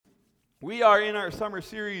We are in our summer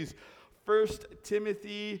series, 1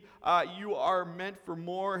 Timothy. You are meant for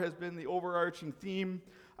more has been the overarching theme.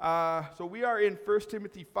 So we are in 1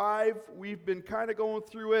 Timothy 5. We've been kind of going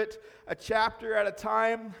through it a chapter at a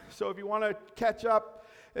time. So if you want to catch up,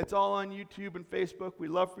 it's all on YouTube and Facebook.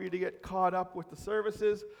 We'd love for you to get caught up with the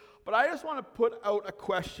services. But I just want to put out a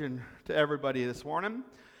question to everybody this morning.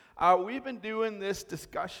 We've been doing this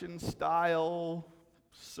discussion style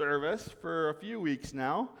service for a few weeks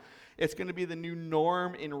now. It's going to be the new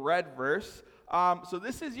norm in Redverse. So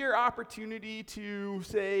this is your opportunity to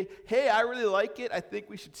say, hey, I really like it. I think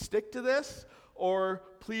we should stick to this. Or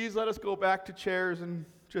please let us go back to chairs and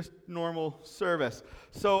just normal service.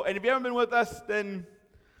 So, and if you haven't been with us, then,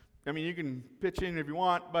 you can pitch in if you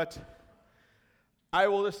want, but I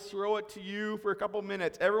will just throw it to you for a couple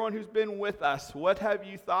minutes. Everyone who's been with us, what have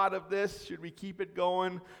you thought of this? Should we keep it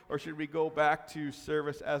going, or should we go back to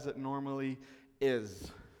service as it normally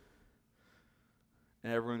is?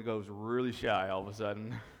 And everyone goes really shy all of a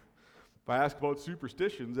sudden. If I ask about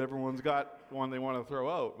superstitions, everyone's got one they want to throw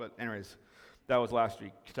out. But anyways, that was last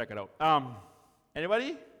week. Check it out.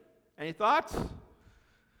 Anybody? Any thoughts?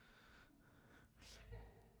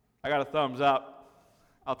 I got a thumbs up.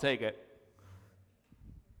 I'll take it.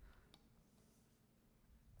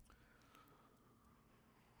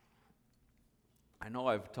 I know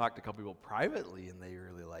I've talked to a couple people privately and they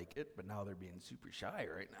really like it, but now they're being super shy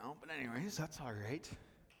right now. But anyways, that's all right.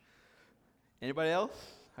 Anybody else?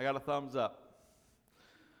 I got a thumbs up.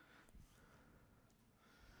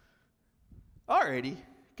 Alrighty.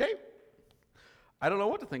 Okay. I don't know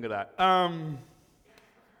what to think of that.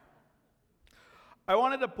 I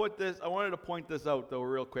wanted to point this out though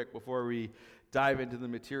real quick before we dive into the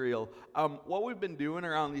material. What we've been doing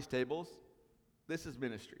around these tables, this is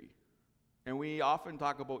ministry. And we often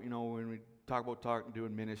talk about, when we talk about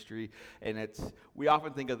doing ministry, and we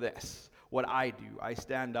often think of this, what I do. I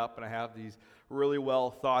stand up and I have these really well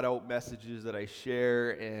thought out messages that I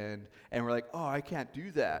share, and we're like, oh, I can't do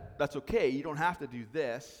that. That's okay. You don't have to do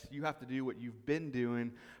this. You have to do what you've been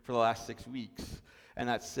doing for the last 6 weeks, and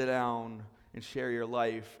that's sit down and share your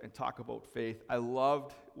life and talk about faith. I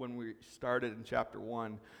loved when we started in chapter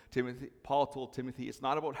 1, Paul told Timothy, it's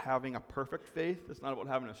not about having a perfect faith. It's not about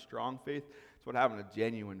having a strong faith. It's about having a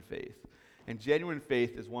genuine faith. And genuine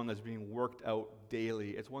faith is one that's being worked out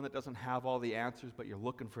daily. It's one that doesn't have all the answers, but you're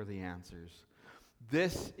looking for the answers.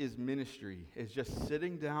 This is ministry. It's just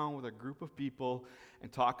sitting down with a group of people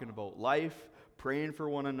and talking about life, praying for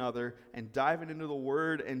one another, and diving into the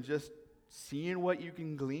Word and just seeing what you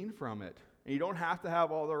can glean from it. And you don't have to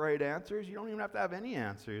have all the right answers. You don't even have to have any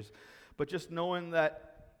answers. But just knowing that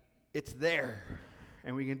it's there.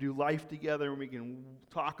 And we can do life together. And we can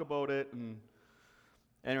talk about it. And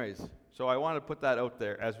anyways, so I want to put that out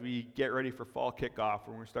there as we get ready for fall kickoff.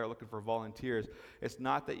 When we start looking for volunteers. It's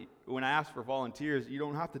not that when I ask for volunteers, you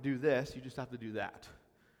don't have to do this. You just have to do that.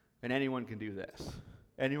 And anyone can do this.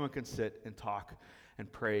 Anyone can sit and talk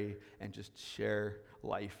and pray and just share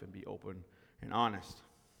life and be open and honest.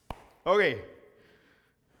 Okay,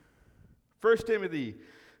 1 Timothy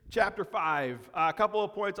chapter 5. A couple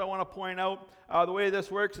of points I want to point out. The way this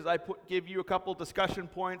works is I give you a couple discussion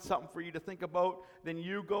points, something for you to think about. Then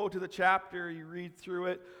you go to the chapter, you read through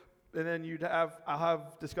it, and then I'll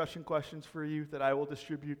have discussion questions for you that I will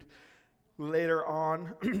distribute later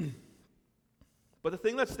on. But the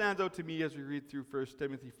thing that stands out to me as we read through 1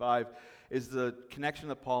 Timothy 5 is the connection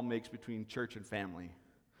that Paul makes between church and family.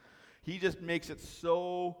 He just makes it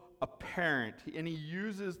so apparent, and he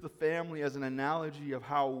uses the family as an analogy of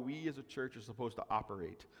how we as a church are supposed to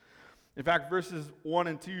operate. In fact, verses 1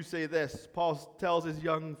 and 2 say this. Paul tells his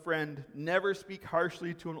young friend, never speak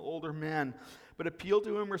harshly to an older man, but appeal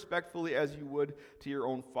to him respectfully as you would to your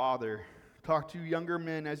own father. Talk to younger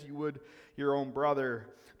men as you would your own brother.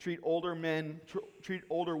 Treat older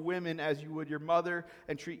women as you would your mother,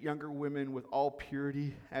 and treat younger women with all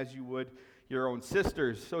purity as you would your own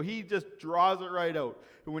sisters. So he just draws it right out.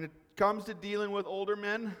 And when it comes to dealing with older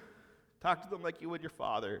men, talk to them like you would your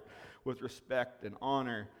father, with respect and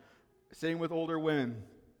honor. Same with older women.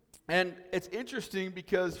 And it's interesting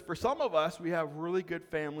because for some of us, we have really good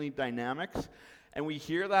family dynamics, and we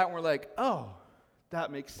hear that and we're like, oh,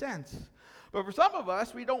 that makes sense. But for some of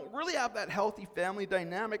us, we don't really have that healthy family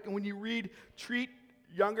dynamic, and when you read, treat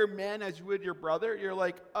younger men as you would your brother, you're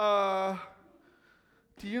like,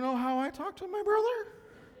 do you know how I talk to my brother?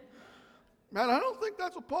 Man, I don't think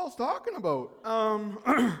that's what Paul's talking about.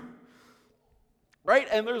 Right?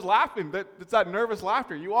 And there's laughing. It's that nervous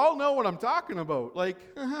laughter. You all know what I'm talking about. Like,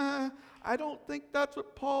 I don't think that's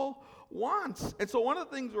what Paul wants. And so one of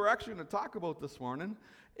the things we're actually going to talk about this morning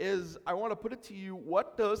is I want to put it to you,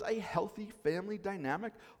 what does a healthy family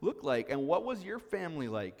dynamic look like? And what was your family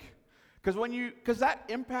like? Because that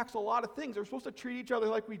impacts a lot of things. We're supposed to treat each other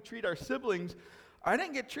like we treat our siblings. I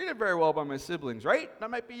didn't get treated very well by my siblings, right?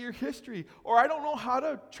 That might be your history. Or I don't know how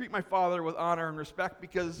to treat my father with honor and respect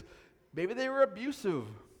because maybe they were abusive.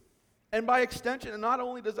 And by extension, not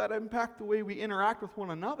only does that impact the way we interact with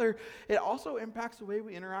one another, it also impacts the way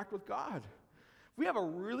we interact with God. If we have a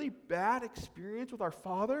really bad experience with our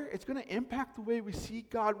Father, it's going to impact the way we see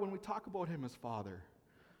God when we talk about Him as Father.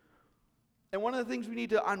 And one of the things we need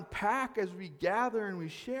to unpack as we gather and we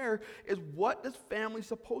share is, what does family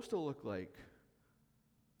supposed to look like?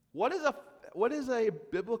 What does a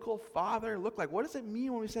biblical father look like? What does it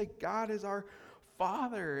mean when we say God is our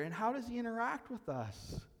Father? And how does He interact with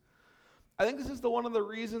us? I think this is one of the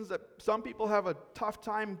reasons that some people have a tough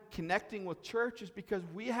time connecting with church, is because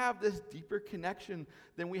we have this deeper connection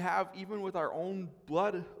than we have even with our own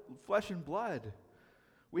blood, flesh and blood.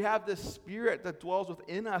 We have this Spirit that dwells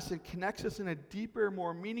within us and connects us in a deeper,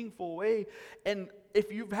 more meaningful way. And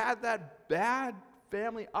if you've had that bad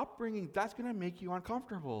family upbringing, that's going to make you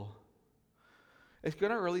uncomfortable. It's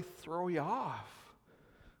going to really throw you off.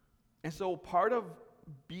 And so part of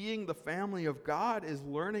being the family of God is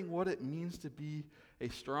learning what it means to be a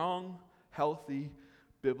strong, healthy,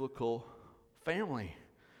 biblical family.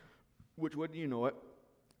 Which, wouldn't you know it,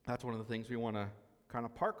 that's one of the things we want to kind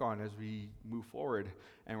of park on as we move forward.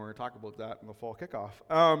 And we're going to talk about that in the fall kickoff.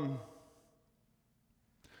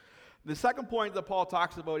 The second point that Paul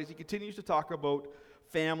talks about is he continues to talk about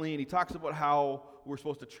family, and he talks about how we're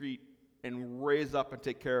supposed to treat and raise up and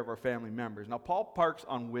take care of our family members. Now, Paul parks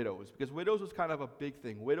on widows, because widows was kind of a big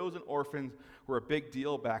thing. Widows and orphans were a big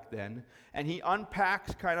deal back then. And he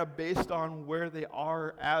unpacks kind of based on where they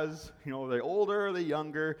are as, are they older, are they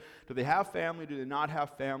younger? Do they have family? Do they not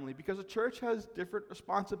have family? Because the church has different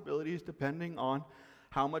responsibilities depending on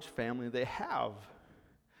how much family they have.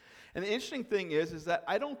 And the interesting thing is that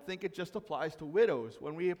I don't think it just applies to widows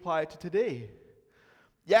when we apply it to today.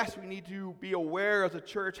 Yes, we need to be aware as a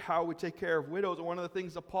church how we take care of widows. And one of the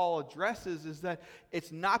things that Paul addresses is that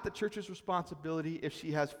it's not the church's responsibility if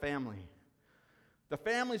she has family. The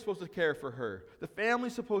family's supposed to care for her. The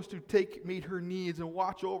family's supposed to meet her needs and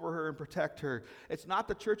watch over her and protect her. It's not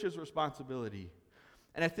the church's responsibility.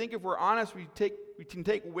 And I think if we're honest, we can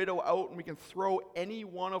take widow out and we can throw any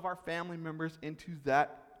one of our family members into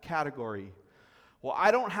that category. Well,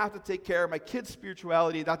 I don't have to take care of my kids'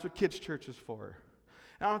 spirituality. That's what kids' church is for.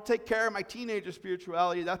 I don't take care of my teenager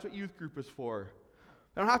spirituality. That's what youth group is for.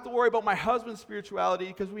 I don't have to worry about my husband's spirituality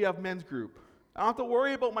because we have men's group. I don't have to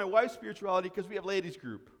worry about my wife's spirituality because we have ladies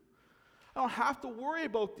group. I don't have to worry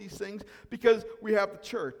about these things because we have the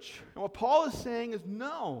church. And what Paul is saying is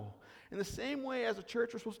no. In the same way as a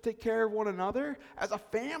church, we're supposed to take care of one another. As a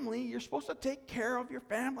family, you're supposed to take care of your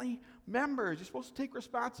family members. You're supposed to take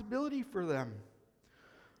responsibility for them.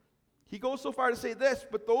 He goes so far to say this,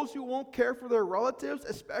 but those who won't care for their relatives,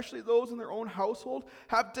 especially those in their own household,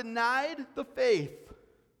 have denied the faith.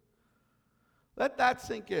 Let that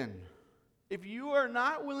sink in. If you are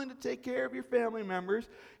not willing to take care of your family members,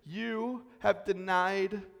 you have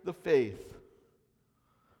denied the faith.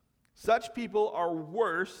 Such people are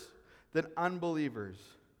worse than unbelievers.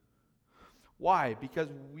 Why? Because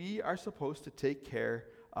we are supposed to take care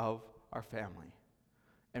of our family.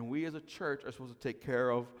 And we as a church are supposed to take care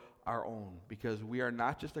of our own, because we are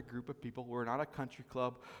not just a group of people. We're not a country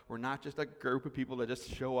club. We're not just a group of people that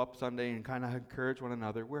just show up Sunday and kind of encourage one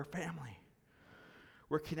another. We're a family.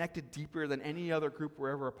 We're connected deeper than any other group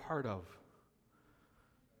we're ever a part of,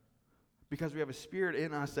 because we have a Spirit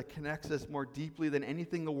in us that connects us more deeply than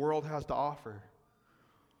anything the world has to offer.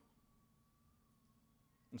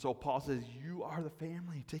 And so Paul says, you are the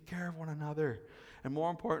family. Take care of one another. And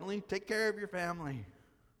more importantly, take care of your family.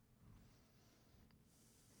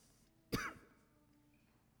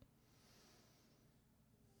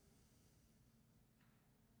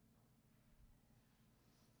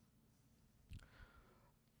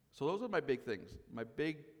 So those are my big things. My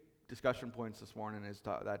big discussion points this morning is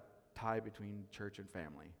that tie between church and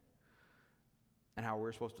family. And how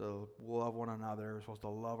we're supposed to love one another. We're supposed to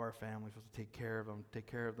love our family. We're supposed to take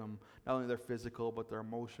care of them, not only their physical, but their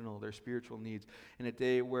emotional, their spiritual needs. In a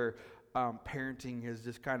day where parenting is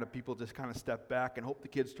just kind of, people just kind of step back and hope the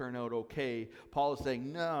kids turn out okay, Paul is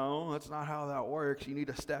saying, no, that's not how that works. You need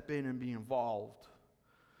to step in and be involved.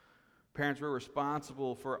 Parents, we're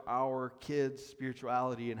responsible for our kids'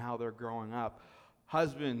 spirituality and how they're growing up.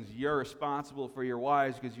 Husbands, you're responsible for your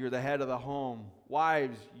wives because you're the head of the home.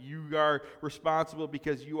 Wives, you are responsible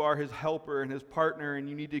because you are his helper and his partner, and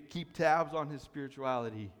you need to keep tabs on his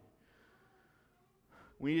spirituality.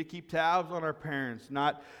 We need to keep tabs on our parents,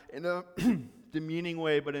 not in a demeaning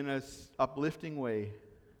way, but in a uplifting way.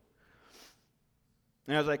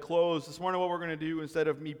 And as I close, this morning what we're going to do, instead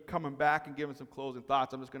of me coming back and giving some closing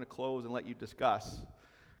thoughts, I'm just going to close and let you discuss,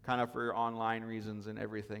 kind of for your online reasons and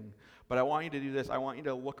everything. But I want you to do this. I want you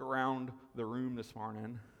to look around the room this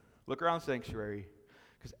morning. Look around Sanctuary,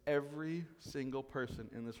 because every single person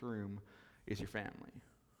in this room is your family.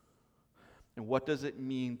 And what does it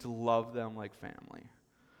mean to love them like family?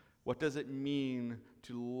 What does it mean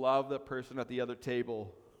to love the person at the other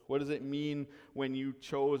table? What does it mean when you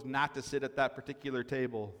chose not to sit at that particular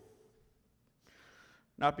table?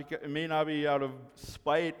 Not because it may not be out of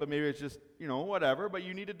spite, but maybe it's just, whatever, but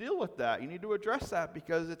you need to deal with that. You need to address that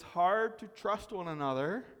because it's hard to trust one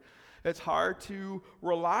another. It's hard to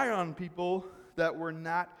rely on people that we're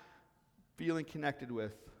not feeling connected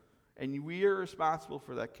with. And we are responsible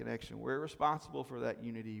for that connection. We're responsible for that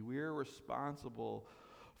unity. We're responsible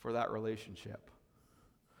for that relationship.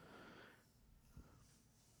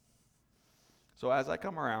 So as I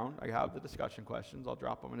come around, I have the discussion questions. I'll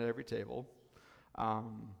drop them at every table.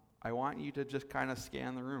 I want you to just kind of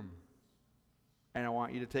scan the room. And I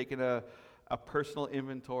want you to take a personal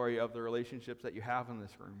inventory of the relationships that you have in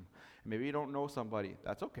this room. And maybe you don't know somebody.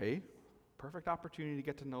 That's okay. Perfect opportunity to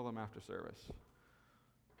get to know them after service.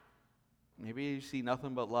 Maybe you see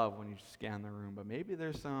nothing but love when you scan the room, but maybe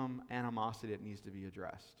there's some animosity that needs to be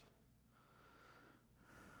addressed.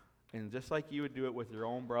 And just like you would do it with your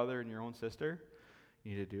own brother and your own sister,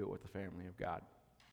 you need to do it with the family of God.